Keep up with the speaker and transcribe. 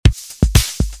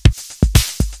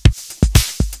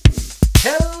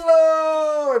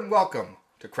Hello and welcome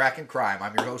to Crack and Crime.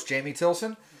 I'm your host, Jamie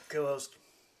Tilson. Co-host,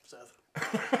 Seth.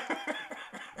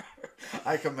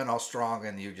 I come in all strong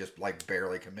and you just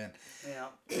barely come in. Yeah.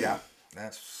 Yeah,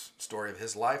 that's the story of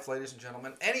his life, ladies and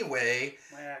gentlemen. Anyway.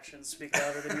 My actions speak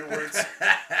louder than your words.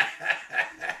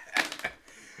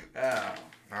 All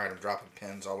right, I'm dropping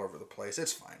pins all over the place.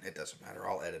 It's fine. It doesn't matter.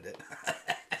 I'll edit it.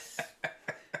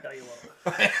 No, you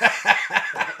won't.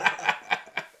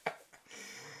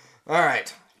 All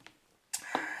right.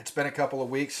 It's been a couple of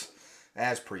weeks,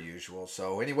 as per usual.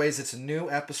 So, anyways, it's a new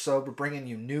episode. We're bringing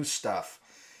you new stuff.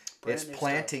 It's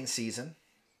planting season.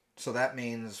 So that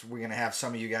means we're going to have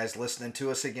some of you guys listening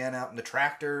to us again out in the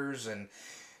tractors. And,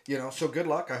 so good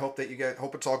luck. I hope that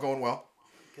hope it's all going well.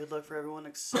 Good luck for everyone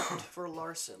except for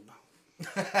Larson.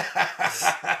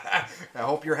 I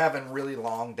hope you're having really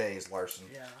long days, Larson.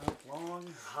 Yeah, long,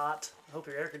 hot. I hope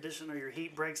your air conditioner or your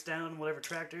heat breaks down, whatever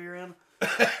tractor you're in.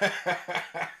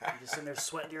 You're just sitting there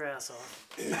sweating your ass off.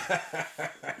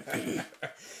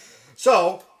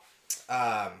 So,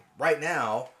 right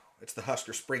now, it's the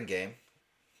Husker spring game.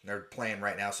 They're playing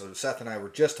right now. So Seth and I were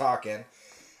just talking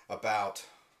about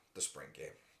the spring game.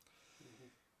 Mm-hmm.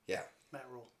 Yeah. Matt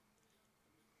Rule.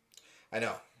 I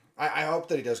know. I hope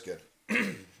that he does good.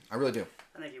 I really do.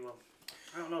 I think he will.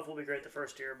 I don't know if we'll be great the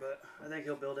first year, but I think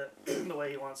he'll build it the way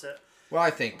he wants it. Well,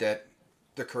 I think that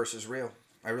the curse is real.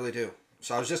 I really do.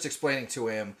 So I was just explaining to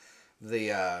him the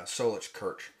Solich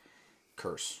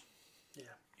curse.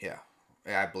 Yeah.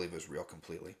 Yeah, I believe it was real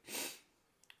completely.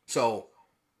 So,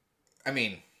 I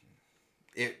mean,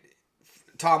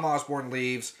 Tom Osborne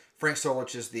leaves. Frank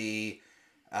Solich is the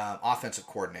offensive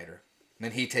coordinator. And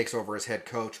then he takes over as head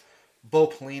coach. Bo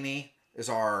Pelini is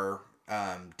our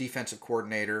defensive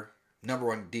coordinator, number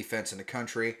one defense in the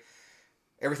country.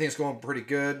 Everything's going pretty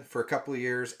good for a couple of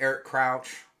years. Eric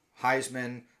Crouch,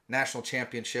 Heisman, national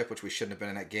championship, which we shouldn't have been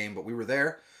in that game, but we were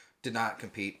there. Did not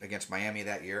compete against Miami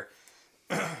that year.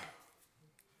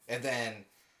 And then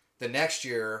the next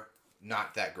year,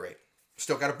 not that great.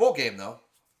 Still got a bowl game, though,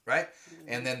 right?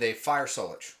 And then they fire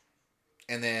Solich.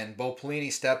 And then Bo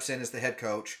Pelini steps in as the head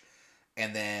coach,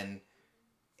 and then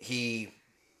he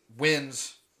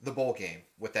wins the bowl game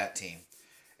with that team.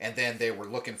 And then they were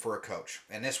looking for a coach.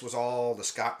 And this was all the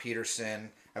Scott Peterson,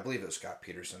 I believe it was Scott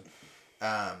Peterson,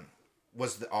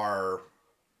 was our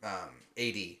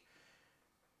AD.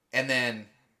 And then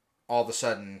all of a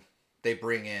sudden they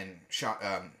bring in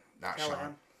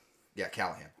Callahan. Yeah,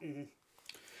 Callahan. Mm-hmm.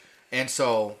 And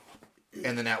so,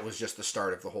 and then that was just the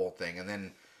start of the whole thing. And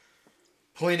then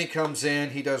Pelini comes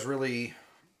in. He does really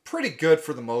pretty good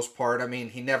for the most part. I mean,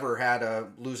 he never had a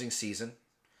losing season.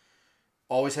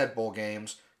 Always had bowl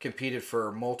games. Competed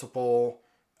for multiple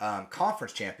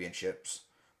conference championships.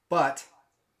 But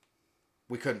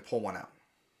we couldn't pull one out.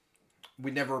 We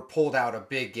never pulled out a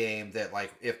big game that,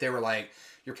 if they were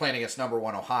you're playing against number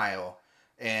one Ohio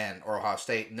or Ohio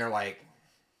State, and they're like,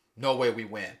 no way we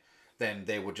win, then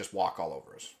they would just walk all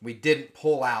over us. We didn't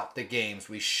pull out the games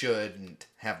we shouldn't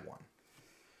have won.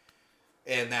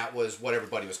 And that was what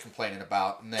everybody was complaining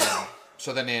about. And then,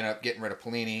 so then they ended up getting rid of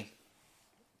Pelini.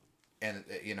 And,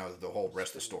 the whole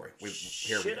rest of the story.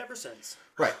 Shit ever since.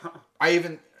 Right. I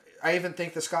even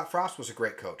think that Scott Frost was a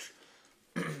great coach.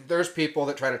 There's people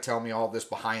that try to tell me all this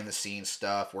behind the scenes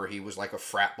stuff where he was like a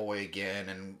frat boy again.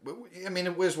 And, I mean,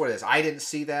 it was what it is. I didn't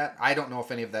see that. I don't know if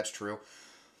any of that's true.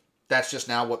 That's just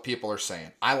now what people are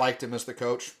saying. I liked him as the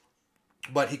coach,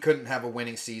 but he couldn't have a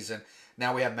winning season.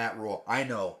 Now we have Matt Rule. I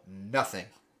know nothing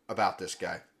about this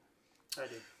guy. I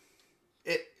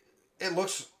do. It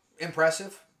looks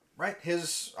impressive. Right?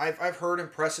 I've heard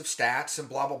impressive stats and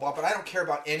blah, blah, blah, but I don't care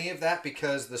about any of that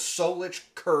because the Solich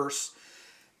curse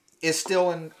is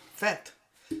still in effect.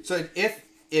 So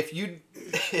if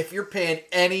you're paying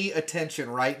any attention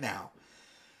right now,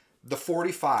 the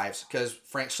 45s, because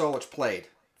Frank Solich played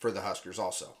for the Huskers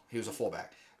also. He was a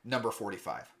fullback, number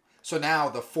 45. So now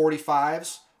the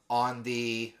 45s on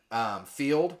the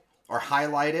field are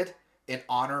highlighted in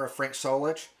honor of Frank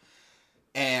Solich,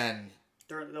 and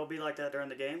they'll be like that during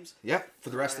the games? Yep, for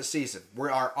the rest of the season. We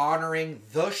are honoring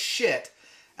the shit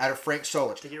out of Frank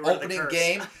Solich. Opening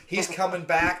game, he's coming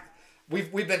back. We've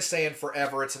been saying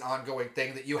forever, it's an ongoing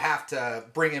thing, that you have to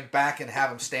bring him back and have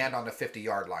him stand on the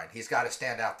 50-yard line. He's got to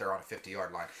stand out there on a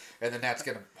 50-yard line. And then that's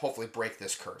going to hopefully break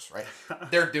this curse, right?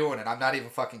 They're doing it. I'm not even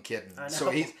fucking kidding. So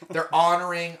they're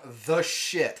honoring the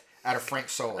shit out of Frank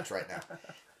Solich right now.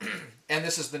 And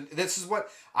this is what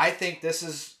I think this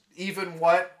is even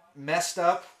what messed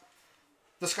up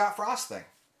the Scott Frost thing,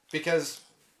 because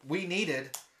we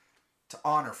needed to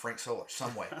honor Frank Solich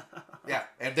some way. Yeah,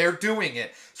 and they're doing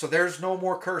it. So there's no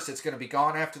more curse. It's going to be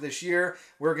gone after this year.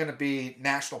 We're going to be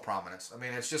national prominence. I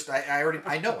mean, it's just,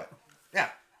 I know it. Yeah.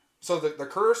 So the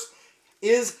curse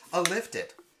is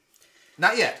lifted.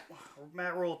 Not yet.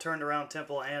 Matt Rule turned around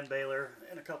Temple and Baylor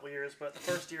in a couple years, but the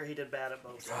first year he did bad at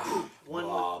both.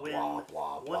 One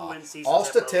win season. All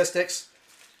statistics.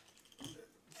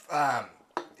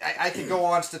 I can go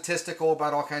on statistical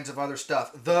about all kinds of other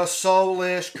stuff. The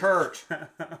soulish curse.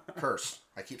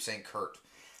 I keep saying Kurt.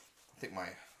 I think my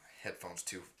headphone's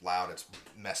too loud. It's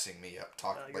messing me up.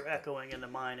 You're echoing into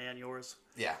mine and yours.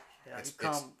 Yeah. Yeah,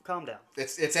 calm down.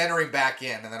 It's entering back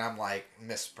in, and then I'm like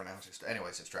mispronouncing stuff.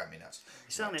 Anyways, it's driving me nuts.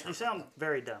 You sound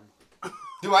very dumb.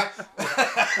 Do I?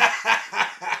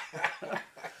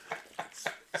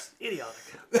 It's idiotic.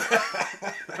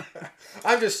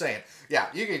 I'm just saying. Yeah,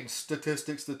 you can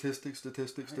statistics. And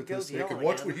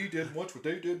watch what he did, watch what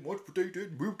they did, watch what they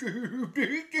did.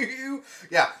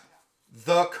 Yeah,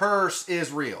 the curse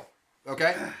is real.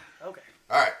 Okay. Okay.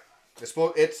 All right. It's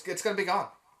going to be gone.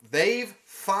 They've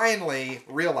finally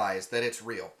realized that it's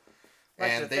real,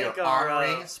 and they are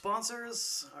honoring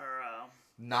sponsors. Or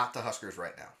not the Huskers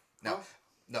right now.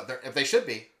 No, if they should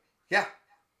be. Yeah.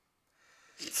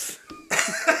 If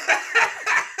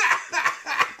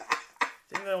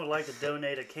anyone would like to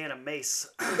donate a can of mace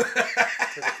to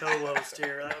the co-host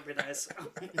here, that would be nice.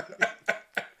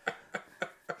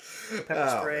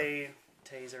 Pepper spray,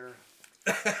 taser,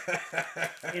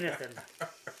 anything.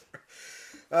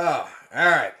 Oh, all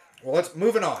right. Well, let's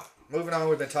moving on. We've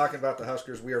been talking about the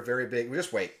Huskers. We are very big. We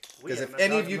just wait, because if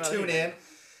any of you tune in,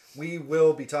 we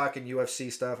will be talking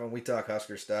UFC stuff, and we talk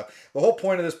Husker stuff. The whole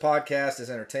point of this podcast is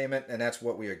entertainment, and that's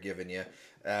what we are giving you.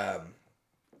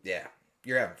 Yeah,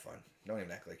 you're having fun. Don't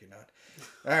even act like you're not.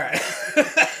 All right.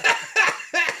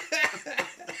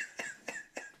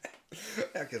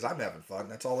 Yeah, because I'm having fun.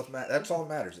 That's all that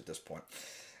matters at this point.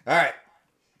 All right.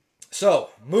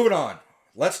 So, moving on.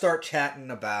 Let's start chatting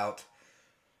about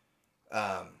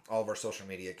all of our social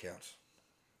media accounts.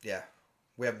 Yeah.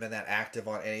 We haven't been that active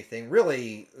on anything.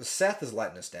 Really, Seth is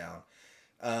letting us down.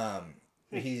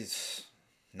 He's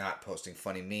not posting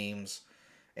funny memes,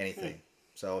 anything.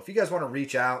 So if you guys want to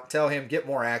reach out, tell him, get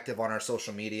more active on our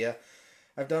social media.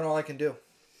 I've done all I can do.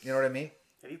 You know what I mean?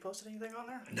 Have you posted anything on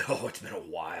there? No, it's been a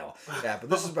while. Yeah, but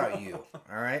this is about you.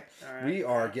 All right? We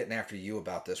are getting after you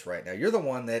about this right now. You're the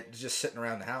one that's just sitting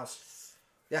around the house.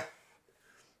 Yeah.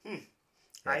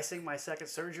 Icing my second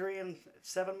surgery in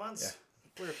 7 months.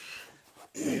 Yeah. Weird.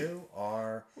 You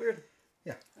are weird.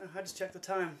 Yeah. I just checked the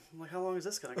time. I'm like, how long is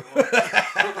this going to go on?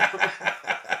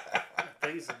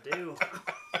 Things to do.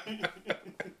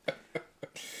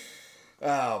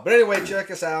 But anyway, check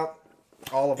us out.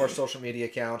 All of our social media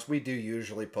accounts. We do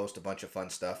usually post a bunch of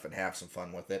fun stuff and have some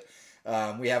fun with it.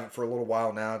 We haven't for a little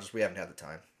while now. Just we haven't had the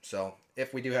time. So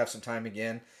if we do have some time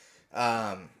again,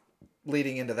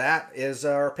 leading into that is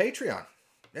our Patreon.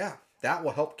 Yeah, that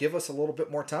will help give us a little bit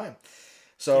more time.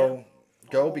 So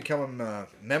go become a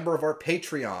member of our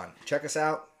Patreon. Check us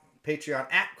out. Patreon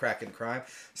 @KrakenCrime.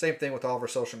 Same thing with all of our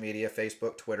social media: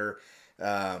 Facebook, Twitter,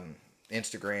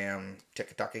 Instagram,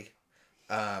 TikTok.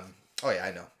 Oh yeah,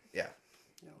 I know. Yeah.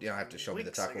 You don't have to show me the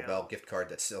Taco Bell gift card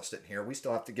that's still sitting here. We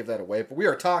still have to give that away. But we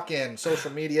are talking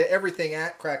social media, everything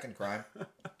 @KrakenCrime.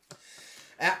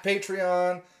 At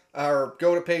Patreon, or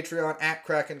go to Patreon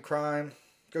 @KrakenCrime.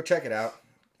 Go check it out.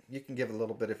 You can give a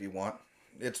little bit if you want.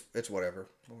 It's whatever.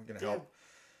 We're going to help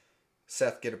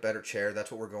Seth get a better chair.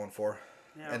 That's what we're going for.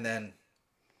 Yeah. And then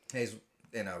he's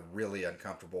in a really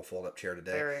uncomfortable fold-up chair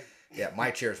today. Very. Yeah,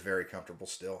 my chair is very comfortable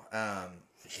still. But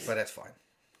that's fine.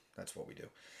 That's what we do.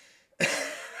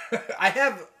 I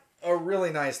have a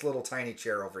really nice little tiny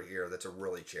chair over here that's a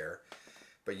really chair.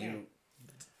 But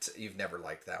you've never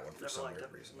liked that one for some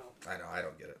weird reason. No. I know, I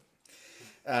don't get it.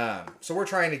 So we're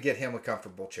trying to get him a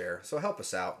comfortable chair. So help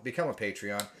us out. Become a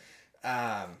Patreon.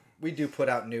 We do put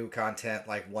out new content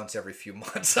like once every few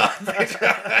months on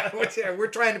Patreon. We're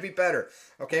trying to be better.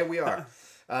 Okay, we are.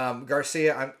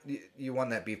 Garcia, you won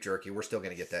that beef jerky. We're still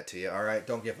going to get that to you. All right,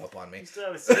 don't give up on me.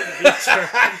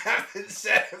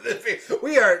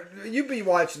 We are. You be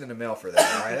watching in the mail for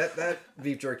that. All right, that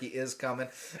beef jerky is coming.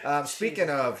 Speaking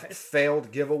of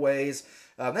failed giveaways,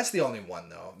 that's the only one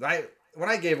though. When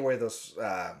I gave away those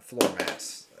floor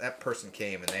mats, that person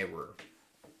came and they were.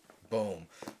 Boom.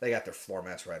 They got their floor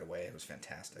mats right away. It was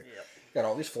fantastic. Yep. Got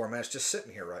all these floor mats just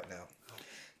sitting here right now.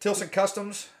 Tilson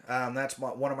Customs, that's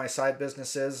one of my side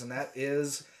businesses, and that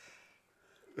is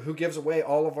who gives away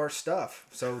all of our stuff.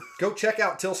 So go check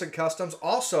out Tilson Customs.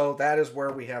 Also, that is where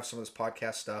we have some of this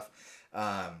podcast stuff.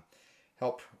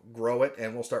 Help grow it,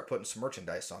 and we'll start putting some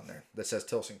merchandise on there that says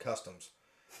Tilson Customs.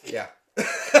 Yeah.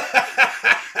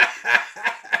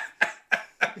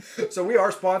 So we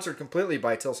are sponsored completely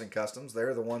by Tilson Customs.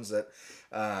 They're the ones that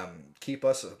keep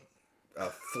us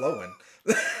flowing.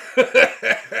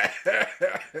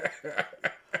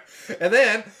 And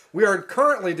then we are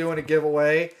currently doing a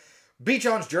giveaway. B.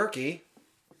 John's Jerky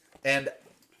and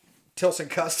Tilson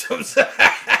Customs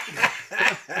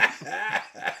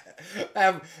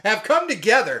have come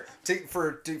together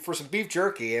for some beef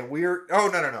jerky, and we're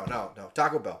no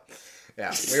Taco Bell.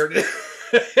 Yeah, we're.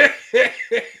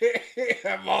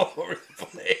 I'm all over the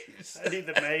place. I need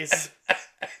the mace.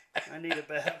 I need it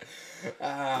bad.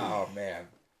 Oh man!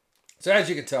 So as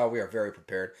you can tell, we are very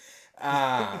prepared.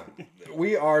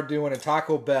 We are doing a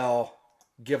Taco Bell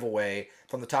giveaway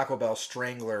from the Taco Bell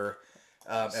Strangler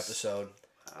episode.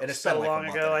 And it's so been like long a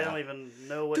month ago, and a I half. don't even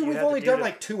know what Dude, you we've had only to do done to...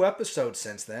 like 2 episodes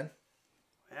since then.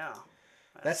 Yeah.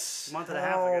 That's a month and a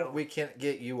half ago. We can't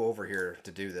get you over here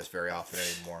to do this very often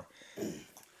anymore.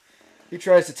 He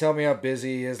tries to tell me how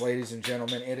busy he is, ladies and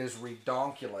gentlemen. It is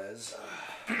redonkulous.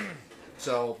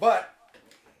 So, but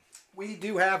we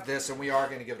do have this, and we are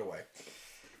going to give it away.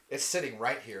 It's sitting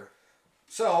right here.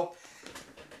 So,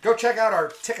 go check out our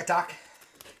TikTok.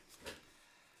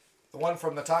 The one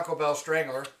from the Taco Bell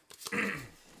Strangler.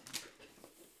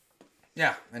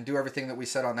 Yeah, and do everything that we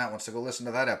said on that one. So go listen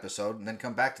to that episode, and then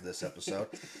come back to this episode.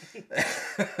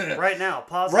 Right now,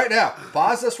 pause. Right now.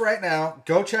 Pause this right now.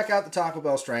 Go check out the Taco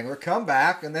Bell Strangler. Come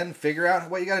back, and then figure out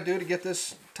what you got to do to get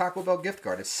this Taco Bell gift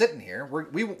card. It's sitting here.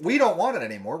 We don't want it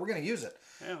anymore. We're going to use it.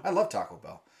 Yeah. I love Taco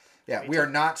Bell. Yeah, Me we too. are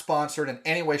not sponsored in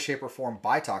any way, shape, or form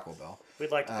by Taco Bell.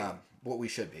 We'd like to be. What we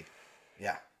should be.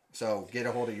 Yeah. So get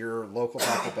a hold of your local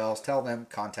Taco Bells. Tell them,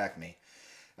 contact me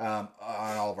on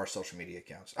all of our social media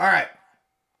accounts. All right.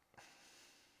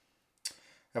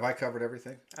 Have I covered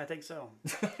everything? I think so.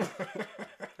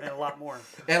 And a lot more.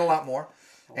 And a lot more.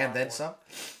 A And lot then more. some?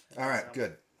 All right,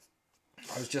 good.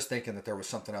 I was just thinking that there was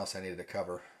something else I needed to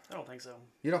cover. I don't think so.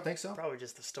 You don't think so? Probably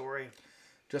just the story.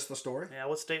 Just the story? Yeah,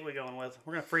 what state we going with?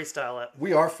 We're going to freestyle it.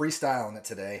 We are freestyling it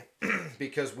today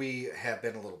because we have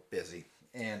been a little busy.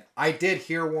 And I did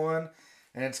hear one,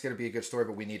 and it's going to be a good story,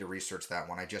 but we need to research that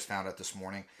one. I just found it this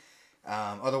morning.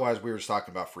 Otherwise, we were just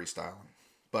talking about freestyling.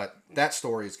 But that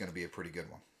story is going to be a pretty good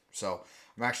one. So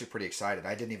I'm actually pretty excited.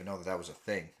 I didn't even know that was a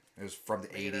thing. It was from the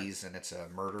 80s, and it's a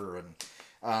murder.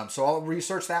 And so I'll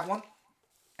research that one.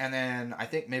 And then I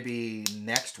think maybe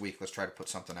next week, let's try to put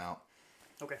something out.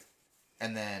 Okay.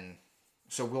 And then,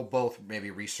 so we'll both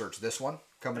maybe research this one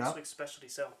coming Next up. week's specialty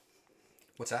sale.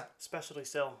 What's that? Specialty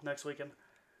sale next weekend.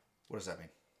 What does that mean?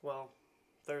 Well,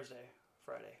 Thursday,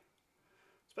 Friday.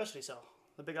 Specialty sale.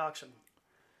 The big auction.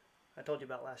 I told you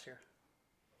about last year.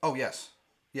 Oh, yes.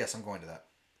 Yes, I'm going to that.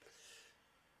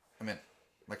 I'm in.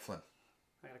 Like Flynn.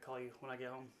 I got to call you when I get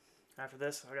home. After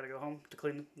this, I got to go home to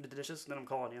clean the dishes, and then I'm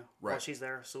calling you while Right. she's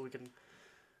there so we can...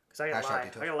 Because I got to Hashtag lie.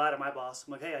 details. I got to lie to my boss.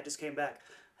 I'm like, hey, I just came back.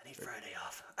 I need Friday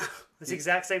off. It's the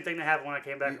exact same thing that happened when I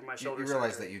came back from my shoulder You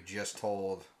realize surgery. that you just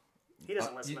told... He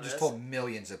doesn't listen you to just this. told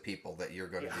millions of people that you're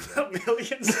going to do that.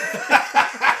 Millions.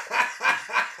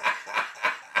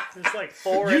 There's like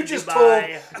 4 You in just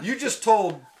Dubai. You just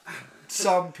told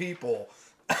some people.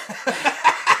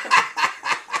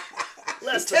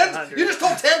 Less than 100. You just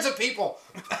told tens of people.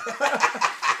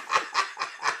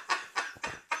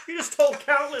 You just told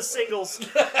countless singles.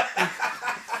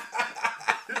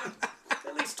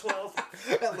 At least 12.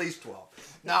 At least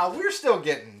 12. Now, we're still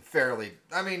getting fairly...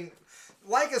 I mean,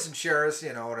 like us and share us,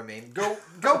 you know what I mean. Go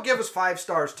give us 5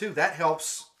 stars, too. That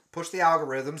helps push the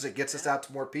algorithms. It gets us out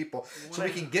to more people so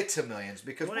we can get to millions.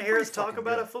 Because You want to hear us talk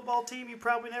about a football team you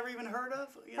probably never even heard of?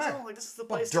 You know, Right. like this is the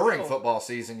Well, place during to go. football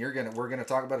season, we're gonna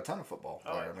talk about a ton of football.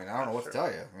 Oh, yeah. I mean, I don't know what Sure. to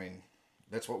tell you. I mean,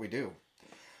 that's what we do.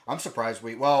 I'm surprised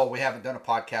we haven't done a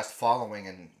podcast following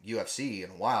in UFC in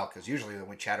a while because usually when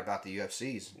we chat about the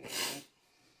UFCs,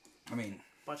 I mean,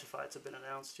 A bunch of fights have been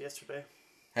announced yesterday.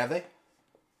 have they?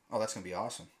 Oh, that's gonna be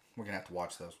awesome. We're gonna have to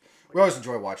watch those. We always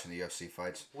enjoy watching the UFC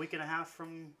fights. Week and a half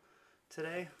from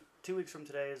today, 2 weeks from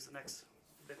today is the next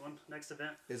big one, next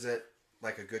event. Is it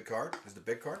like a good card? Is it a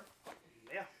big card?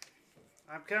 Yeah.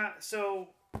 So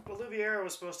Oliveira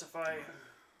was supposed to fight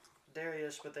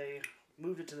Darius, but they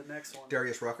moved it to the next one.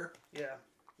 Darius Rucker? Yeah.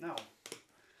 No.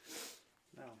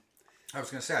 I was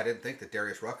gonna say I didn't think that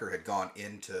Darius Rucker had gone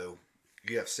into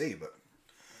UFC, but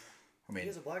I mean, He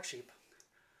is a black sheep.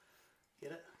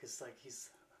 Get it? Because like he's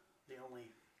the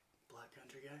only black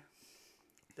country guy.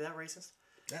 Is that racist?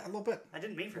 yeah, a little bit. I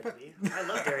didn't mean for it to be. I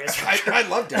love Darius. I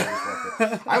love Darius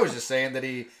Rucker. I was just saying that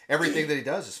everything that he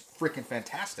does is freaking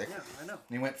fantastic. Yeah, I know.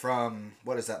 And he went from,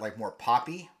 what is that, like more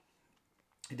poppy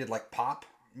He did like pop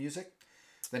music.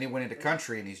 Then he went into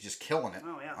country, and he's just killing it.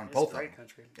 Oh yeah, on he's both great of them.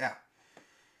 country. Yeah.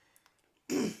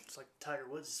 It's like Tiger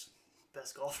Woods,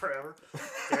 best golfer ever.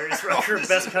 Darius Rucker,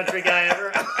 best country guy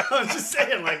ever. I'm just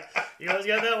saying, like, you always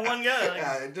got that one guy. Like,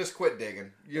 Yeah, just quit digging.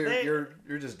 You're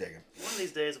just digging. one of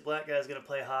these days, a black guy's gonna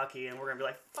play hockey, and we're gonna be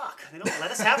like, "Fuck, they don't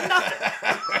let us have nothing."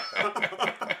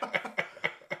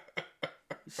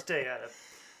 Stay at it.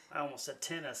 I almost said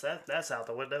tennis. That's out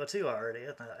the window too already,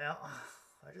 isn't it? Yeah.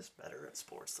 They're just better at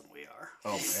sports than we are.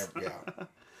 Oh, yeah.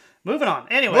 Moving on.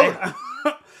 Anyway,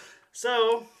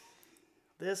 so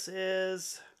this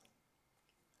is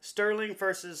Sterling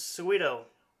versus Guido.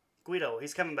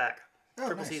 He's coming back. Oh,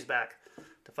 Triple nice. C's back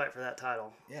to fight for that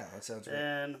title. Yeah, that sounds good.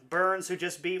 And Burns, who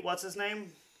just beat what's his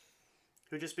name?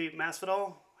 Who just beat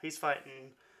Masvidal? He's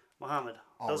fighting Muhammad.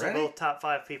 Those are Already? both top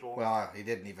 5 people. Well, he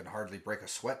didn't even hardly break a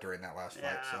sweat during that last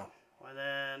fight, so. And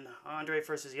then Andre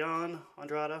versus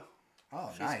Andrade. Oh,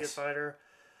 She's a good nice. fighter.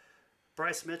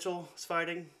 Bryce Mitchell is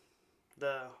fighting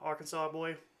the Arkansas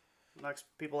boy. Knocks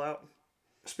people out.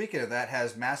 Speaking of that,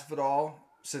 has Masvidal,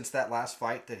 since that last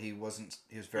fight that he was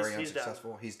very He's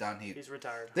unsuccessful, he's done. He's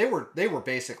retired. They were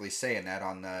basically saying that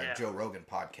on the Yeah. Joe Rogan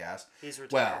podcast. He's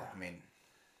retired. Well, I mean,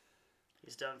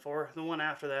 He's done for. The one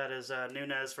after that is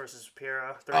Nunes versus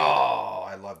Piera. 3. oh,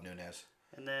 I love Nunes.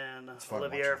 And then fun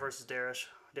Olivier watching. versus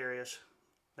Darius.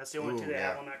 That's the only Ooh, 2 they yeah.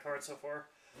 have on that card so far.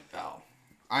 Oh,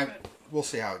 we'll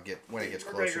see how when it gets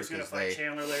closer McGregor's going to because fight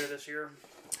Chandler later this year.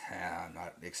 I'm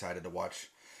not excited to watch.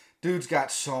 Dude's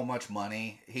got so much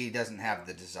money. He doesn't have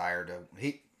the desire to.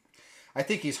 I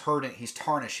think he's hurting. He's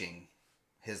tarnishing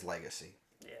his legacy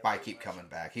by keep coming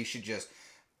back. He should just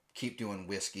keep doing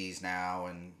whiskeys now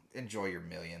and enjoy your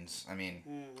millions. I mean,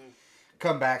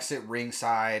 come back, sit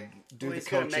ringside, do the He's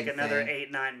coaching going to make another thing.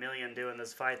 8-9 million doing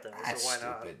this fight though. That's so why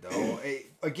not? stupid though.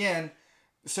 Again,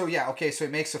 so yeah, okay, so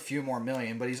he makes a few more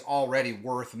million, but he's already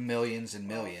worth millions and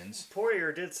millions.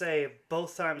 Poirier did say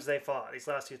both times they fought, these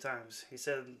last 2 times, he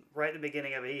said right at the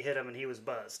beginning of it, he hit him and he was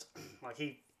buzzed. Like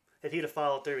if he'd have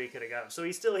followed through, he could have got him. So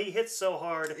he hits so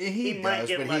hard, he might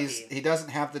get but lucky. he doesn't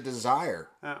have the desire.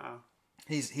 Uh-uh.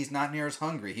 He's not near as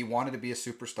hungry. He wanted to be a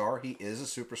superstar. He is a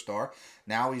superstar.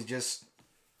 Now he's just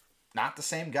not the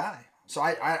same guy. So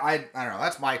I don't know.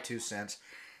 That's my 2 cents.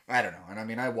 I don't know. And I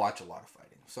mean, I watch a lot of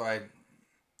fighting. So I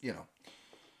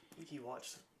think you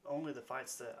watch only the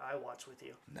fights that I watch with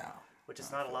you. No. Which is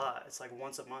not a lot. It's like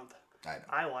once a month. I know.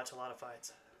 I watch a lot of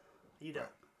fights. You don't.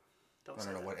 Right. I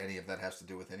don't know what any of that has to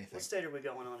do with anything. What state are we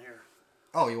going on here?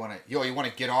 Oh, you want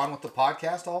to get on with the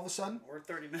podcast all of a sudden? We're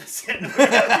 30 minutes in. We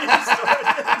haven't even started.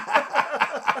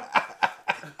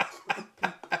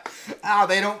 Oh,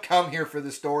 they don't come here for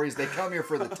the stories. They come here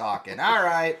for the talking. All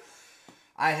right.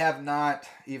 I have not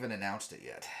even announced it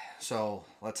yet. So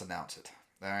let's announce it.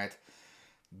 All right.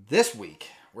 This week,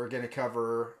 we're doing a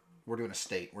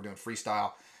state. We're doing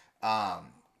freestyle.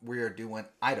 We are doing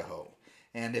Idaho.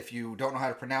 And if you don't know how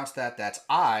to pronounce that, that's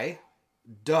Idaho.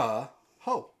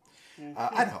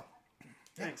 Idaho.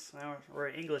 Thanks. Now we're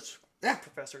an English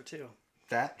professor too.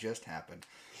 That just happened.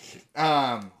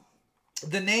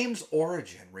 The name's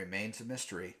origin remains a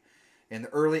mystery. In the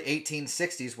early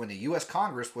 1860s, when the U.S.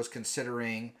 Congress was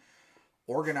considering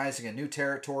organizing a new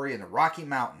territory in the Rocky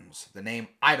Mountains, the name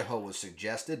Idaho was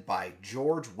suggested by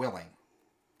George Willing.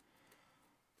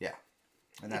 Yeah.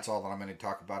 And that's all that I'm going to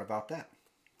talk about that.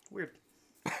 Weird.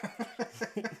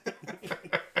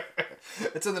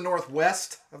 It's in the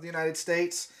northwest of the United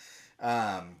States. We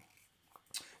have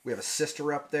a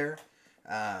sister up there.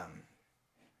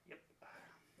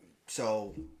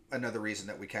 So another reason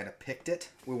that we kind of picked it,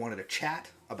 we wanted to chat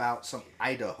about some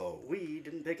Idaho. We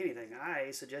didn't pick anything.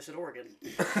 I suggested Oregon.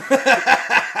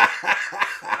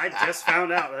 I just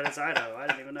found out that it's Idaho. I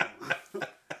didn't even know.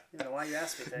 You know why you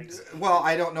ask me things. Well,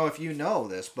 I don't know if you know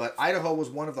this, but Idaho was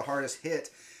one of the hardest hit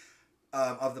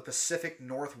of the Pacific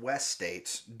Northwest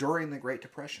states during the Great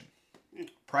Depression.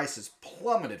 Prices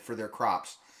plummeted for their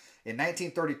crops. In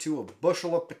 1932, a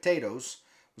bushel of potatoes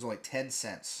was only 10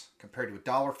 cents compared to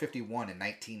 $1.51 in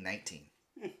 1919.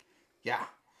 Yeah,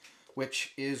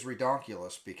 which is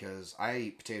redonkulous because I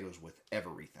eat potatoes with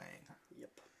everything. Yep.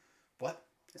 What?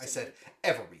 I said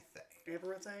everything.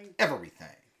 Everything?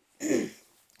 Everything.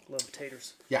 Love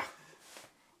potatoes. Yeah.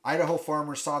 Idaho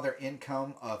farmers saw their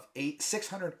income of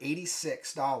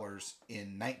 $686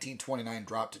 in 1929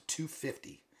 drop to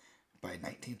 $250 by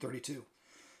 1932.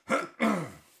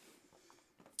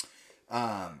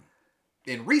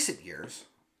 In recent years,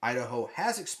 Idaho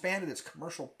has expanded its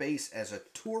commercial base as a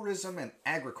tourism and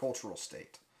agricultural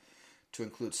state to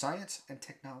include science and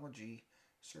technology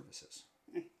services.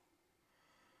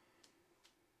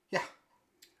 Yeah.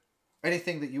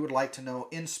 anything that you would like to know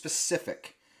in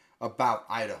specific about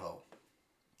Idaho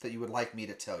that you would like me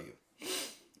to tell you?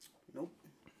 Nope.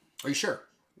 Are you sure?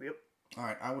 Yep. All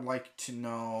right. I would like to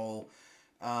know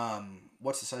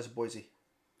what's the size of Boise?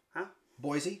 Huh?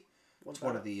 Boise? What It's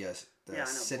one about of the I know.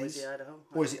 cities. Boise, Idaho.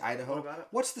 Boise, Idaho. What about it?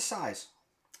 What's the size?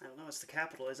 I don't know. It's the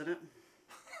capital, isn't it?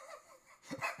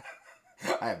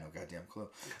 I have no goddamn clue.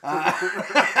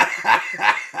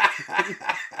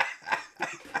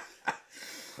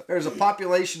 There's a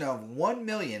population of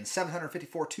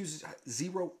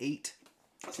 1,754,208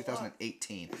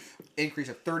 2018. Increase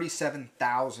of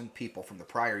 37,000 people from the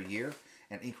prior year.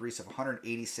 An increase of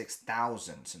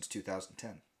 186,000 since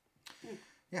 2010.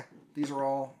 Yeah, these are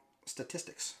all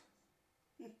statistics.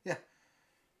 Yeah.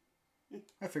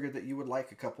 I figured that you would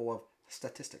like a couple of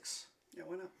statistics. Yeah,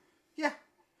 why not? Yeah.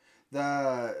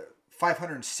 The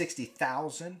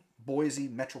 560,000 Boise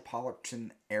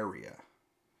metropolitan area.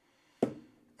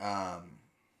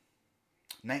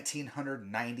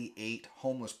 1,998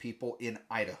 homeless people in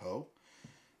Idaho.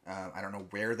 I don't know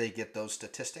where they get those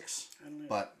statistics,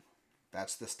 but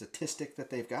that's the statistic that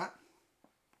they've got.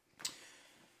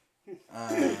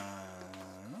 I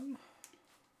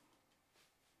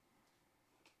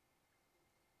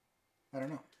don't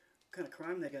know. What kind of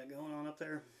crime they got going on up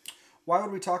there? Why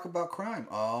would we talk about crime?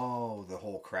 Oh, the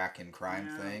whole crack in crime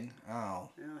thing. Oh.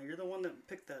 Yeah, you're the one that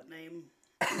picked that name.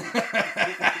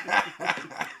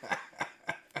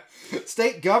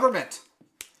 State government.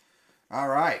 All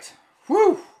right.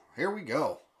 Whew. Here we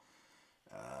go.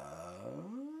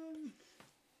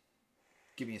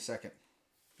 Give me a second.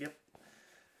 Yep.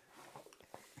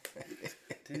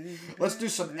 Let's do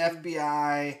some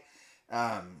FBI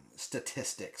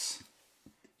statistics.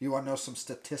 You want to know some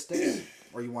statistics?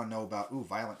 Or you want to know about,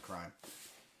 violent crime?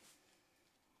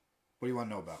 What do you want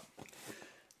to know about?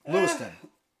 Lewiston.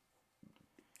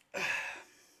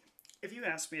 If you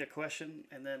ask me a question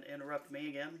and then interrupt me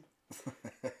again,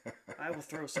 I will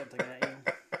throw something at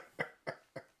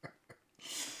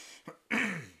you.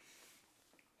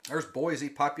 There's Boise,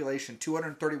 population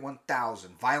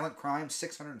 231,000. Violent crime,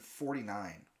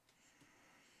 649.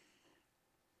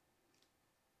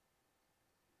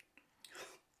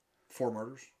 Four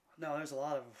murders. No, there's a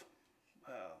lot of...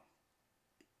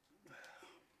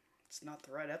 it's not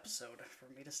the right episode for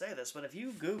me to say this, but if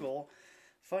you Google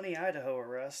funny Idaho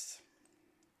arrest,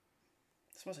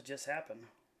 this must have just happened.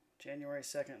 January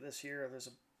 2nd this year, there's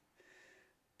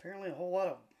apparently a whole lot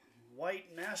of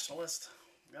white nationalists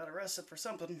got arrested for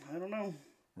something. I don't know.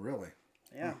 Really?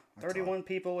 Yeah. 31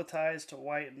 people with ties to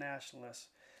white nationalists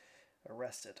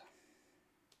arrested.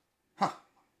 Huh.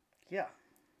 Yeah.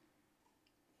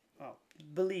 Oh,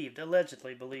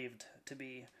 allegedly believed to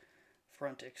be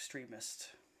front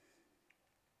extremist.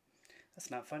 That's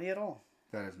not funny at all.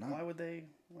 That is not. Why would they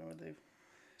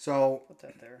So put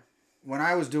that there? When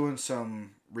I was doing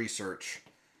some research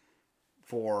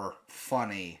for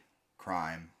funny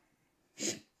crime,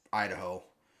 Idaho,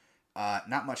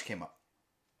 not much came up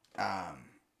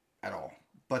at all.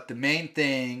 But the main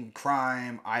thing,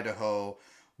 crime, Idaho,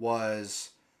 was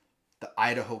the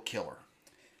Idaho Killer.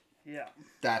 Yeah.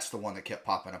 That's the one that kept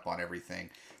popping up on everything.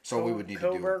 So we would need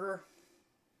to do... Kohberger?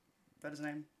 Is that his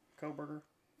name? Kohberger?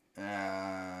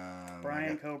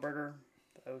 Brian Kohberger,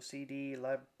 the OCD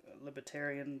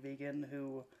libertarian vegan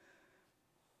who...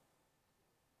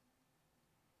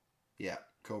 Yeah,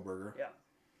 Kohberger. Yeah.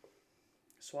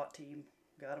 SWAT team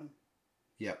got him.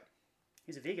 Yep.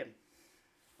 He's a vegan.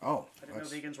 Oh. I didn't know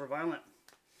vegans were violent.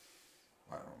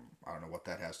 I don't know what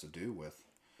that has to do with...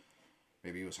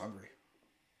 Maybe he was hungry.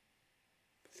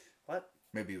 What?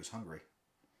 Maybe he was hungry.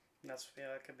 That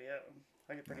could be it.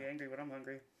 I get pretty angry when I'm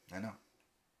hungry. I know.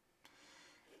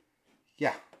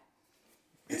 Yeah.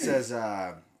 It says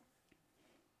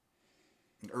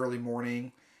early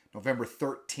morning, November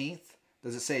 13th.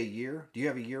 Does it say a year? Do you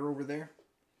have a year over there?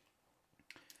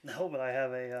 No, but I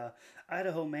have a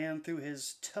Idaho man threw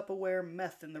his Tupperware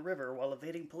meth in the river while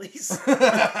evading police.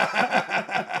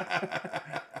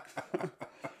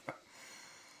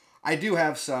 I do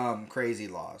have some crazy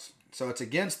laws. So it's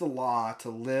against the law to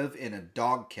live in a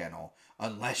dog kennel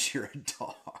unless you're a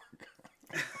dog.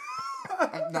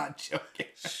 I'm not joking.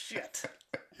 Shit.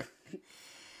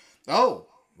 Oh,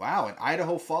 wow. In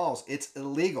Idaho Falls, it's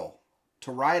illegal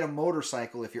to ride a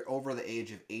motorcycle if you're over the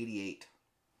age of 88.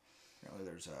 Apparently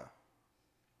there's a...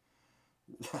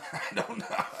 I don't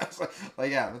know. It's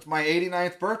yeah, it's my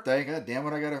 89th birthday. God damn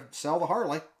it, I gotta sell the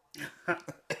Harley.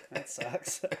 That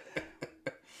sucks.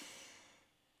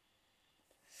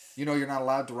 You know you're not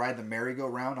allowed to ride the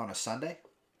merry-go-round on a Sunday?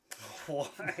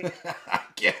 Why? I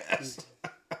guess.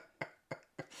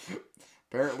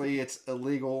 Apparently, it's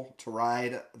illegal to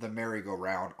ride the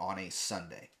merry-go-round on a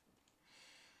Sunday.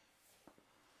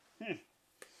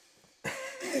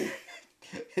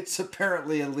 It's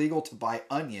apparently illegal to buy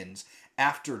onions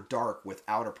after dark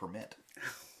without a permit.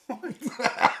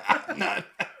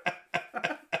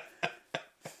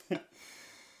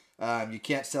 You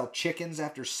can't sell chickens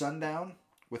after sundown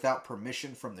without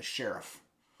permission from the sheriff.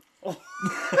 Oh.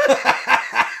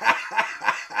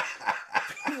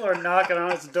 People are knocking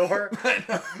on his door.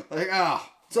 Like, oh,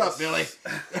 what's up, Billy?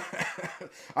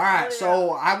 All right,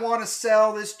 so I want to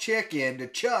sell this chicken to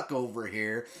Chuck over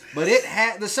here, but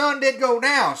the sun did go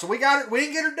down, so we didn't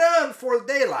get her done before the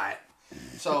daylight.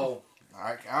 So,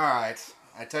 all right.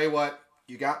 I tell you what,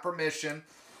 you got permission.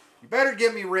 You better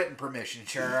give me written permission,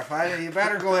 Sheriff. You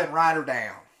better go ahead and write her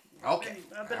down. Okay.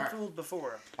 I've been fooled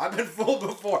before. I've been fooled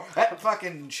before. That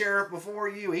fucking sheriff before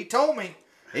you, he told me.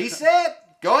 He said,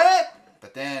 go ahead.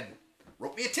 But then,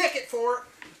 wrote me a ticket for it.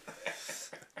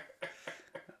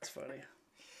 That's funny.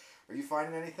 Are you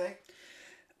finding anything?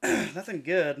 Nothing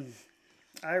good.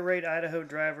 Irate Idaho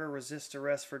driver resists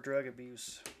arrest for drug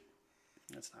abuse.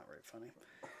 That's not very funny.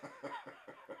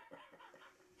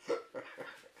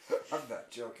 I'm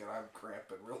not joking. I'm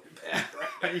cramping really bad right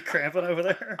now. Are you cramping over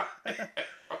there?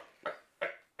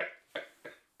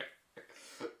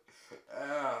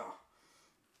 Oh.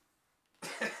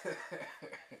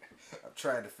 I'm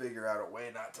trying to figure out a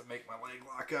way not to make my leg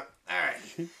lock up. All right.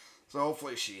 So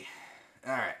hopefully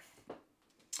all right.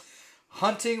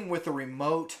 Hunting with a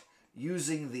remote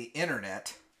using the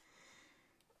internet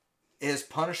is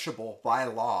punishable by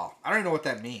law. I don't even know what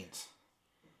that means.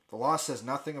 The law says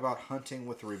nothing about hunting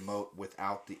with a remote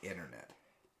without the internet.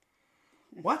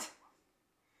 What?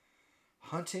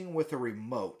 Hunting with a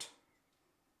remote.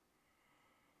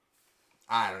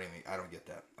 I don't get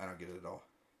that. I don't get it at all.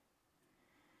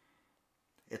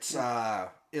 It's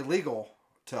illegal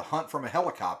to hunt from a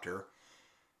helicopter,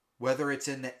 whether it's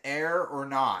in the air or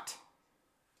not.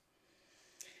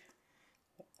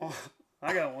 Oh,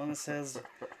 I got one that says,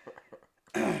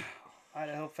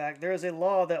 Idaho fact, there is a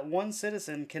law that one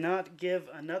citizen cannot give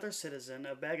another citizen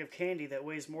a bag of candy that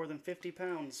weighs more than 50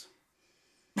 pounds.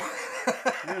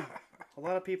 Yeah. A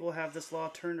lot of people have this law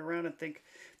turned around and think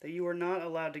that you are not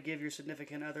allowed to give your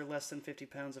significant other less than 50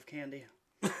 pounds of candy.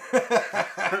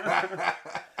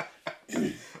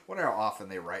 Wonder how often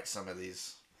they write some of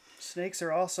these. Snakes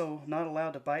are also not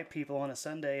allowed to bite people on a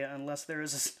Sunday unless there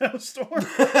is a snowstorm.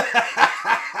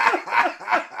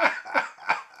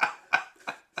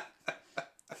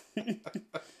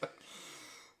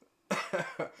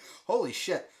 Holy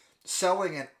shit.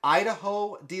 Selling an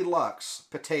Idaho Deluxe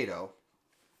potato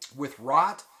with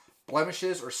rot,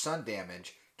 blemishes, or sun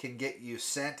damage can get you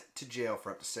sent to jail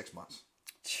for up to 6 months.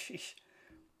 Jeez.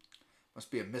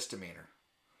 Must be a misdemeanor.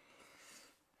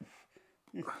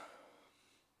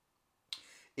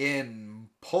 In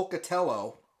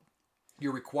Pocatello,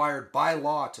 you're required by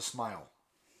law to smile.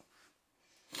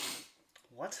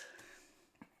 What?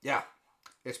 Yeah.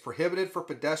 It's prohibited for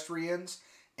pedestrians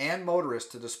and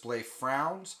motorists to display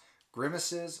frowns,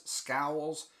 grimaces,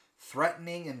 scowls,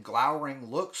 threatening and glowering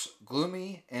looks,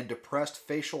 gloomy and depressed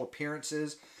facial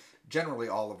appearances, generally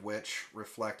all of which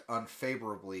reflect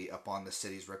unfavorably upon the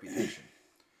city's reputation.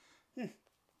 It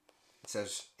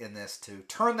says in this to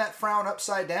turn that frown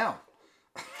upside down.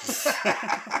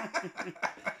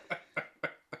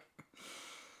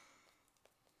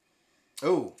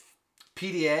 Oh,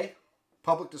 PDA,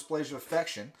 public displays of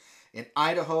affection, in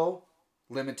Idaho,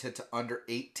 limited to under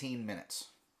 18 minutes.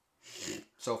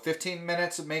 So 15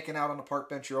 minutes of making out on the park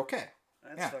bench, you're okay.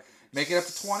 That's yeah. fucking... Make it up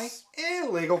to 20,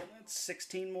 illegal. That's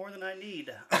 16 more than I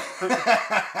need. How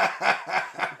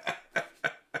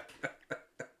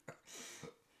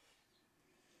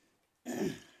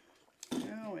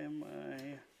am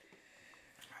I?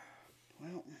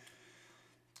 Well...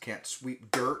 Can't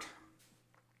sweep dirt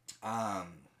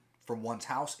from one's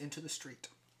house into the street.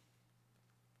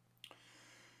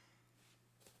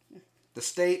 The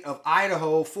state of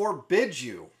Idaho forbids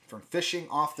you from fishing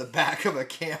off the back of a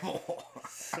camel.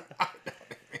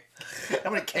 How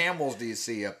many camels do you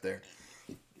see up there?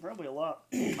 Probably a lot.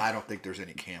 I don't think there's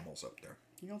any camels up there.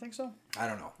 You don't think so? I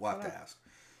don't know. We'll have to ask.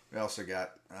 We also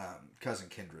got cousin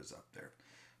Kendra's up there.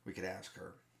 We could ask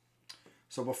her.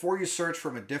 So before you search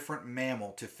from a different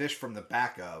mammal to fish from the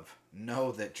back of,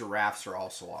 know that giraffes are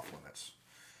also off limits.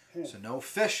 So no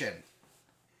fishing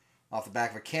off the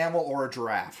back of a camel or a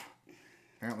giraffe.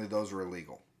 Apparently those are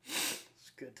illegal.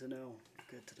 It's good to know.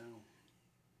 Good to know.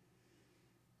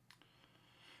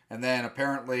 And then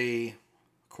apparently,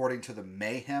 according to the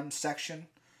mayhem section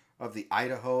of the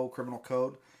Idaho Criminal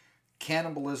Code,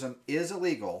 cannibalism is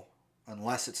illegal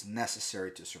unless it's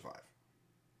necessary to survive.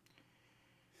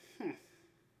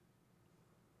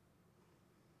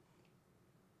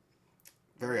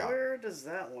 Very odd. Where does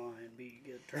that line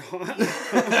get drawn?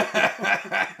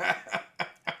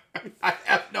 I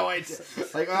have no idea.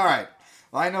 Like, all right,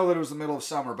 I know that it was the middle of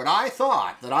summer, but I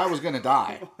thought that I was going to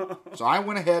die. So I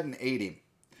went ahead and ate him.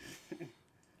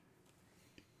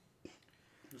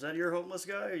 Is that your homeless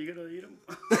guy? Are you going to eat him?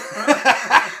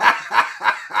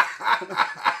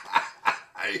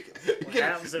 What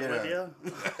happens it with you?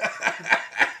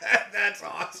 That's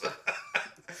awesome.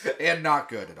 And not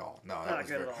good at all. No, that Not was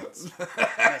good very, at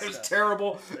all. it was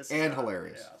terrible and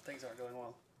hilarious. Yeah, things aren't going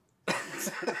well.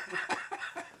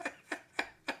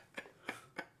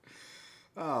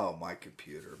 Oh, my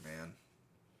computer, man.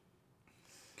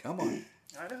 Come on.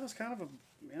 Idaho's kind of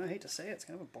I hate to say it, it's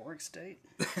kind of a boring state.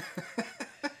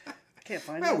 I can't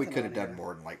find Well, we nothing could have on done here.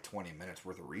 more than like 20 minutes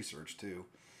worth of research, too.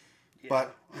 Yeah.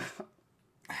 But,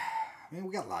 I mean,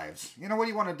 we got lives. You know, what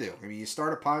do you want to do? I mean, you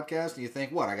start a podcast and you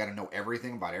think, what, I got to know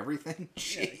everything about everything?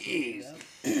 Jeez.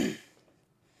 Yeah.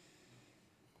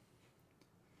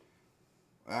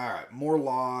 All right, more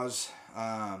laws.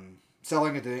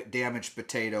 Selling a damaged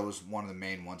potato is one of the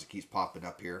main ones that keeps popping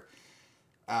up here.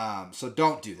 So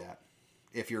don't do that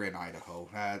if you're in Idaho.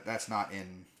 That's not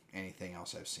in anything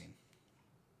else I've seen.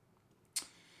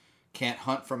 Can't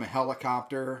hunt from a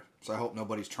helicopter, so I hope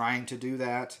nobody's trying to do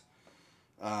that.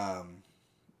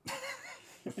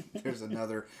 There's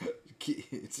another.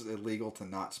 It's illegal to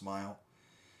not smile.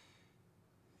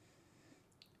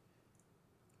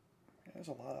 There's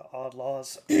a lot of odd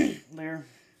laws there.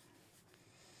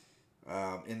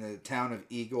 In the town of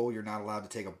Eagle, you're not allowed to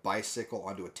take a bicycle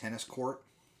onto a tennis court.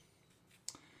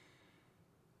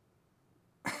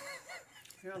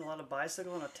 You're not allowed to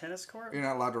bicycle on a tennis court? You're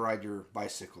not allowed to ride your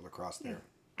bicycle across there.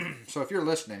 So if you're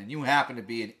listening and you happen to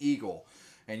be an Eagle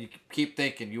and you keep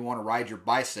thinking you want to ride your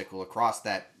bicycle across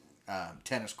that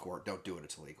tennis court, don't do it.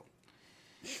 It's illegal.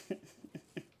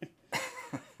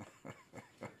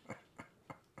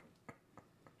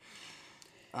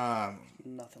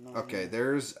 Nothing on Okay, here.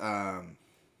 there's a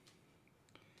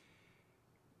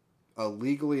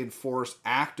legally enforced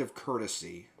act of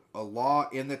courtesy, a law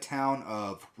in the town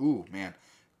of,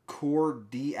 Coeur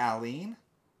d'Alene,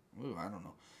 I don't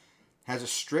know, has a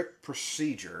strict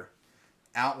procedure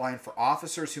outlined for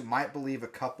officers who might believe a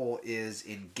couple is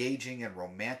engaging in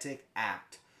romantic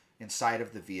act inside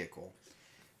of the vehicle.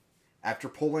 After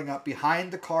pulling up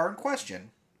behind the car in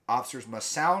question, officers must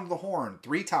sound the horn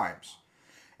 3 times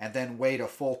and then wait a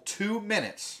full 2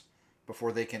 minutes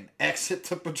before they can exit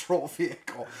the patrol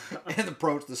vehicle and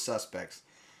approach the suspects.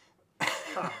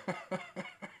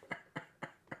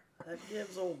 That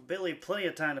gives old Billy plenty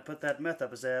of time to put that meth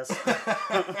up his ass.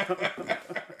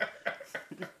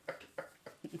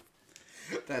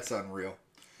 That's unreal.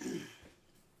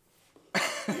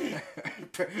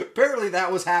 Apparently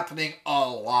that was happening a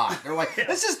lot. They're like,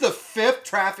 this is the 5th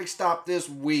traffic stop this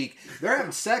week. They're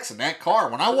having sex in that car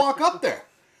when I walk up there.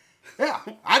 Yeah,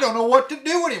 I don't know what to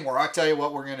do anymore. I'll tell you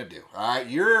what we're going to do. All right,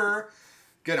 you're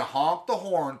going to honk the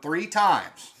horn 3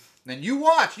 times. Then you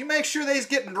watch. You make sure they's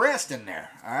getting dressed in there.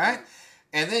 All right?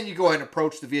 And then you go ahead and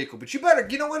approach the vehicle. But you better,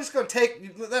 you know what it's going to take?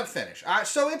 Let them finish. All right,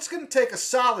 so it's going to take a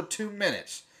solid 2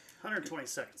 minutes. 120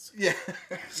 seconds. Yeah.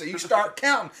 So you start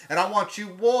counting. And I want you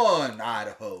 1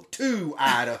 Idaho, 2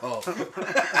 Idaho.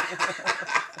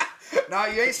 No,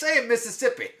 you ain't saying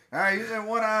Mississippi. All right, you're saying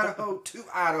 1 Idaho, 2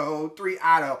 Idaho, 3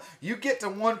 Idaho. You get to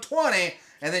 120,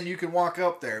 and then you can walk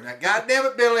up there. Now, God damn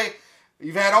it, Billy.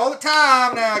 You've had all the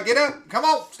time. Now, get up. Come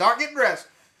on. Start getting dressed.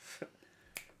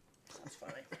 That's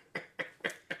funny.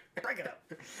 Break it up.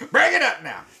 Bring it up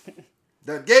now.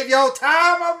 Done gave you all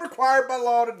time I'm required by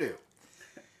law to do.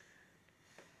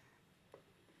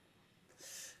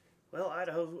 Well,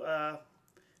 Idaho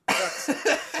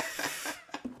sucks.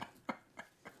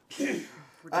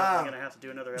 We're definitely going to have to do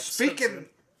another episode soon.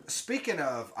 Speaking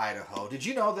of Idaho, did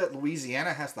you know that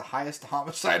Louisiana has the highest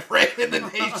homicide rate in the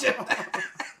nation?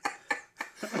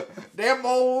 Damn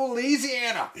old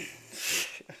Louisiana.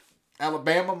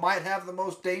 Alabama might have the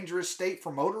most dangerous state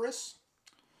for motorists.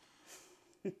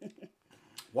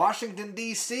 Washington,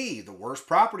 D.C., the worst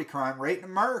property crime rate in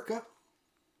America.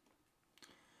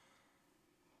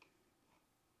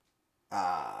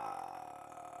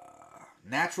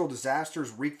 Natural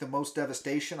disasters wreak the most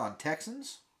devastation on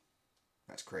Texans.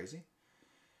 That's crazy.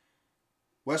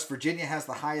 West Virginia has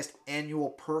the highest annual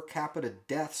per capita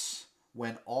deaths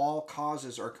when all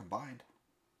causes are combined.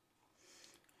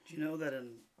 Do you know that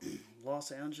in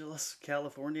Los Angeles,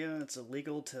 California, it's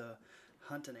illegal to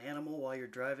hunt an animal while you're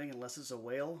driving unless it's a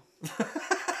whale?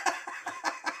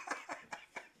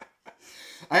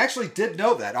 I actually did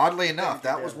know that. Oddly enough,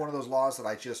 that was one of those laws that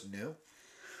I just knew.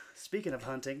 Speaking of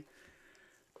hunting,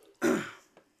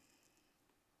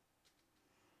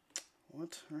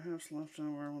 what perhaps left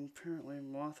over when apparently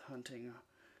moth hunting?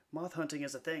 Moth hunting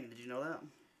is a thing. Did you know that?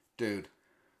 Dude,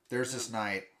 there's this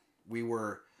night we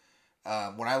were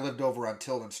when I lived over on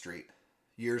Tilden Street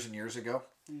years and years ago.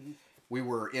 Mm-hmm. We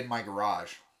were in my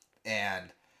garage,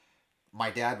 and my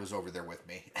dad was over there with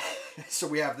me. So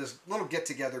we have this little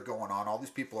get-together going on, all these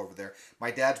people over there. My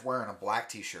dad's wearing a black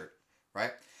t-shirt,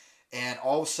 right? And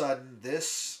all of a sudden,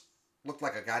 this looked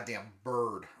like a goddamn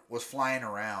bird was flying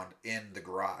around in the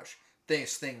garage.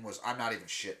 This thing was, I'm not even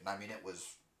shitting. I mean, it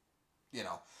was,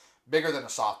 bigger than a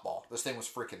softball. This thing was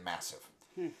freaking massive.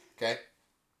 Okay?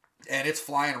 And it's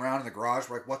flying around in the garage.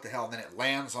 We're like, what the hell? And then it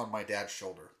lands on my dad's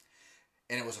shoulder.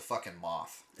 And it was a fucking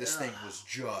moth. This thing was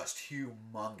just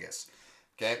humongous.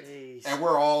 Okay? Jeez. And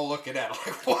we're all looking at it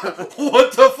like,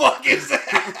 what the fuck is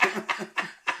that?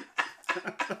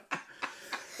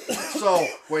 So,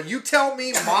 when you tell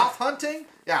me moth hunting,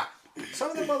 yeah, some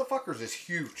of the motherfuckers is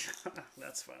huge.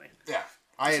 That's funny. Yeah.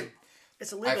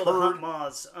 It's illegal to hunt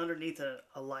moths underneath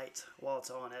a light while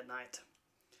it's on at night.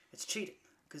 It's cheating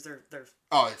because they're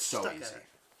it's so easy.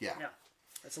 Yeah.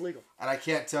 It's illegal. And I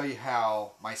can't tell you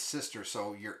how my sister,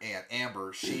 so your aunt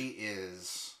Amber, she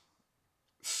is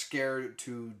scared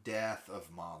to death of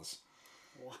moths.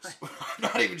 Why?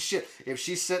 Not even shit. If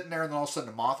she's sitting there and then all of a sudden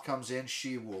a moth comes in,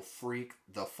 she will freak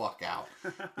the fuck out.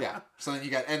 Yeah. So then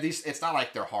you got, and these, it's not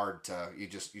like they're hard to, you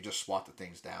just swat the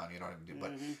things down, you know what I mean?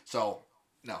 But so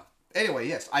no. Anyway,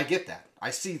 yes, I get that.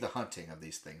 I see the hunting of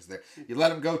these things. You let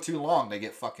them go too long, they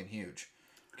get fucking huge.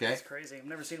 Okay. That's crazy. I've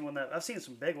never seen one I've seen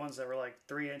some big ones that were like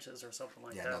 3 inches or something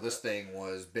like that. Yeah, no, this thing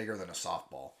was bigger than a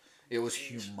softball. It was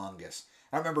humongous.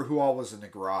 I remember who all was in the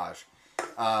garage.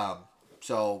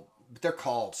 So they're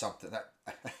called something.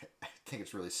 I think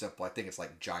it's really simple. I think it's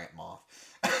like giant moth.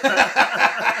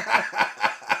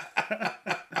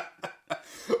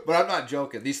 But I'm not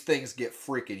joking. These things get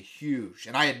freaking huge.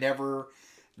 And I had never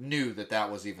knew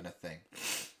that was even a thing.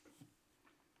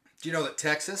 Do you know that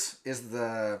Texas is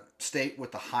the state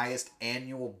with the highest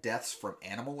annual deaths from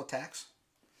animal attacks?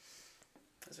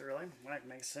 Is it really? That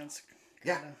makes sense.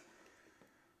 Yeah.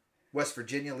 West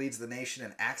Virginia leads the nation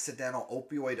in accidental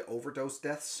opioid overdose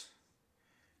deaths.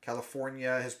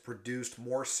 California has produced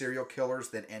more serial killers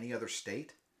than any other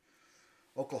state.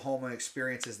 Oklahoma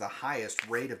experiences the highest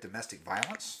rate of domestic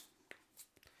violence.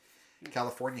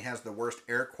 California has the worst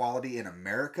air quality in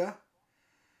America,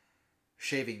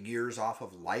 shaving years off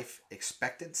of life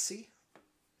expectancy.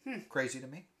 Crazy to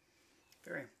me.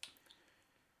 Very.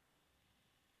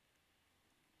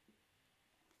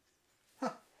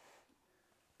 Huh.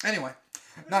 Anyway,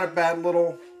 not a bad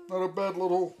little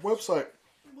website.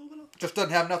 Just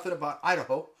doesn't have nothing about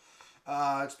Idaho.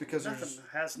 It's because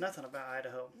has nothing about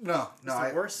Idaho. No. It's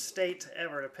the worst state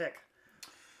ever to pick.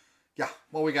 Yeah,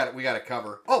 well, we got to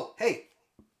cover. Oh, hey,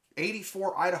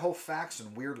 84 Idaho facts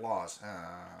and weird laws.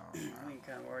 We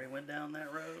kind of already went down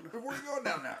that road. We're going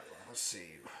down that road. Let's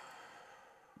see.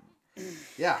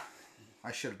 Yeah,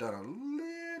 I should have done a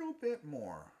little bit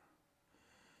more.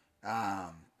 Yeah.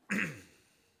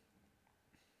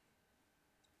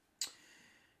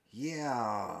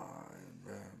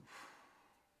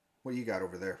 What do you got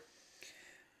over there?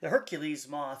 The Hercules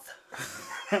moth.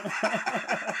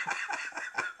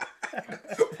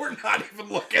 We're not even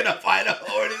looking up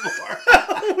Idaho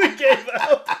anymore. We gave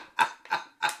up.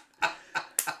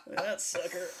 That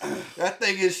sucker. That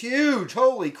thing is huge.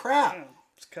 Holy crap. Yeah,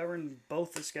 it's covering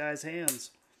both this guy's hands.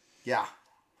 Yeah.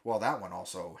 Well, that one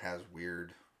also has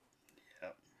weird. Yeah.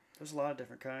 There's a lot of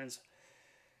different kinds.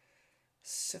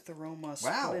 Citharoma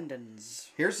wow. splendens.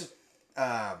 Here's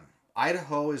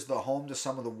Idaho is the home to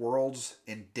some of the world's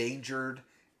endangered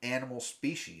animal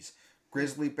species.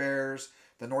 Grizzly bears,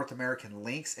 the North American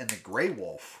lynx, and the gray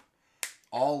wolf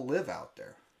all live out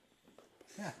there.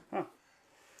 Yeah. Huh.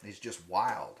 He's just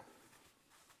wild.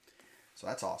 So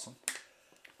that's awesome.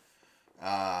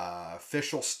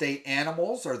 Official state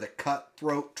animals are the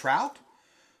cutthroat trout,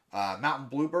 mountain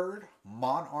bluebird,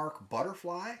 monarch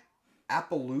butterfly,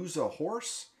 Appaloosa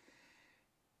horse,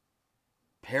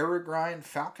 peregrine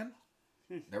falcon.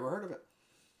 Never heard of it.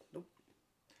 Nope.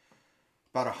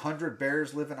 About 100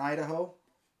 bears live in Idaho.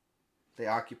 They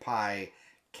occupy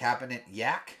Cabinet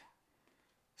Yaak,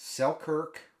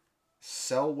 Selkirk,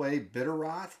 Selway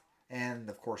Bitterroth, and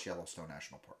of course Yellowstone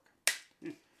National Park.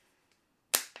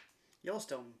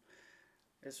 Yellowstone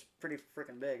is pretty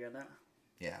freaking big, isn't it?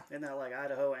 Yeah. Isn't that like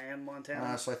Idaho and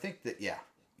Montana? So I think that, yeah.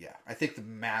 I think the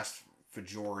mass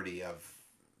majority of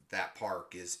that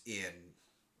park is in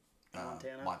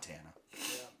Montana.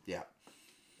 Yeah.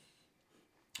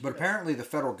 But apparently the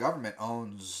federal government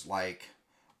owns like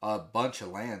a bunch of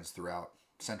lands throughout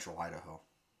central Idaho.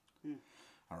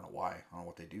 I don't know why. I don't know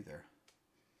what they do there.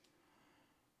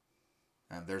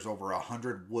 And there's over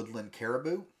 100 woodland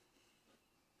caribou.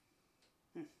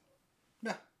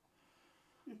 Yeah.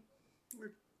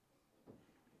 Weird.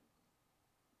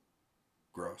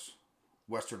 Gross.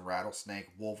 Western rattlesnake,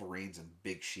 wolverines, and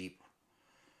big sheep.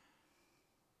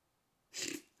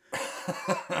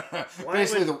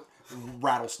 Basically the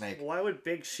rattlesnake. Why would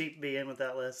big sheep be in with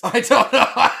that list? I don't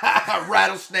know.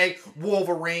 Rattlesnake,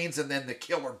 wolverines, and then the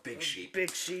killer big sheep.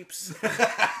 Big sheeps.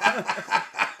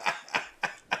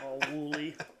 All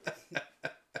woolly.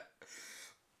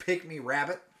 Pygmy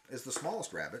rabbit is the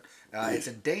smallest rabbit. It's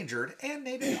endangered and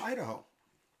native to Idaho.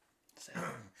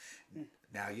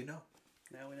 Now you know.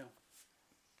 Now we know.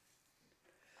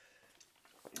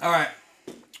 All right.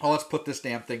 Well, let's put this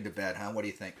damn thing to bed, huh? What do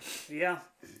you think? Yeah.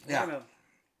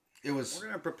 It was. We're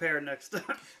gonna prepare next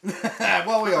time.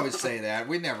 Well, we always say that.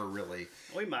 We never really.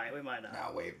 We might not.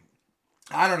 No, wait.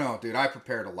 I don't know, dude. I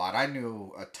prepared a lot. I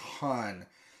knew a ton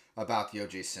about the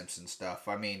O.J. Simpson stuff.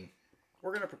 I mean,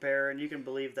 we're gonna prepare, and you can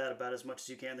believe that about as much as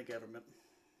you can the government.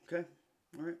 Okay.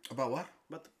 All right. About what?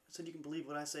 I said you can believe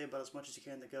what I say about as much as you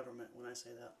can the government when I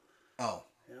say that. Oh.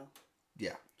 You know?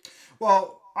 Yeah.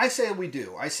 Well, I say we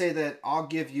do. I say that I'll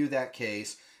give you that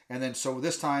case, and then so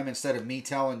this time, instead of me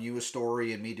telling you a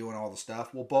story and me doing all the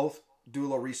stuff, we'll both do a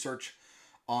little research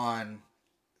on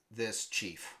this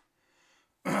chief.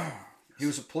 He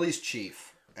was a police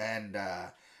chief, and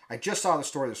I just saw the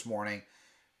story this morning,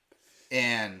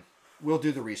 and we'll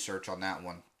do the research on that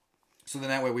one. So then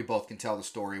that way we both can tell the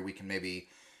story. We can maybe,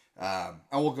 and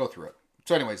we'll go through it.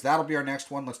 So anyways, that'll be our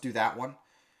next one. Let's do that one.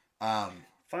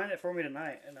 Find it for me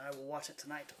tonight, and I will watch it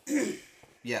tonight.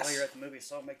 Yes. While you're at the movie,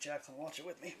 so I'll make Jacqueline watch it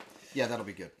with me. Yeah, that'll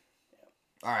be good.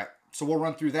 Yeah. All right, so we'll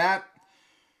run through that.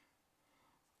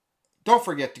 Don't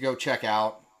forget to go check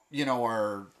out,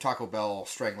 our Taco Bell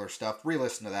Strangler stuff.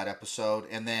 Re-listen to that episode,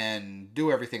 and then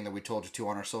do everything that we told you to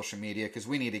on our social media, because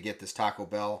we need to get this Taco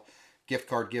Bell gift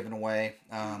card given away.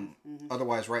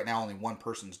 Otherwise, right now, only one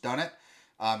person's done it.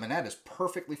 And that is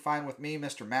perfectly fine with me,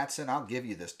 Mr. Mattson. I'll give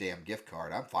you this damn gift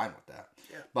card. I'm fine with that.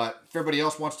 Yeah. But if everybody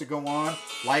else wants to go on,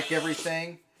 like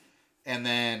everything, and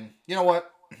then, you know what?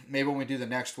 Maybe when we do the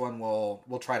next one, we'll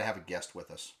try to have a guest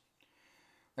with us.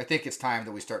 I think it's time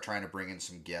that we start trying to bring in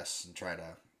some guests and try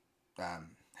to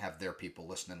have their people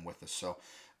listening with us. So,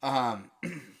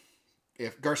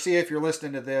 if Garcia, if you're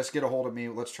listening to this, get a hold of me.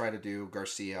 Let's try to do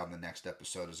Garcia on the next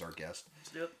episode as our guest.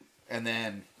 Let's do it. And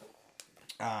then,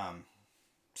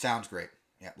 sounds great.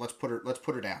 Yeah, let's put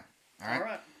her down. All right. All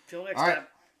right. Till next All right. time.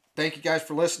 Thank you guys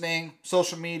for listening.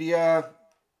 Social media,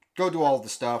 go do all of the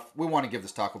stuff. We want to give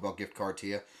this Taco Bell gift card to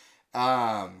you.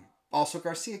 Also,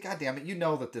 Garcia, goddammit, you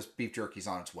know that this beef jerky's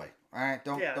on its way. All right,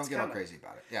 don't get all crazy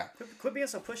about it. Yeah. Quit being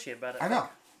so pushy about it. I know.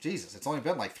 Jesus, it's only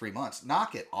been like 3 months.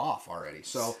 Knock it off already.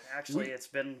 So actually, it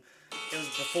was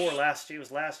before last year. It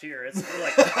was last year.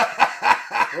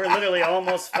 We're literally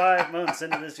almost 5 months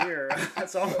into this year.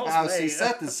 That's almost May. See,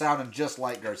 Seth is sounding just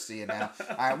like Garcia now.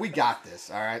 All right, we got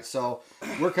this. All right, so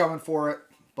we're coming for it.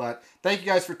 But thank you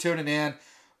guys for tuning in.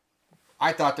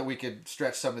 I thought that we could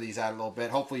stretch some of these out a little bit.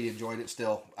 Hopefully you enjoyed it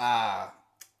still.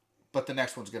 But the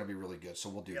next one's going to be really good, so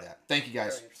we'll do that. Thank you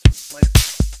guys. Later.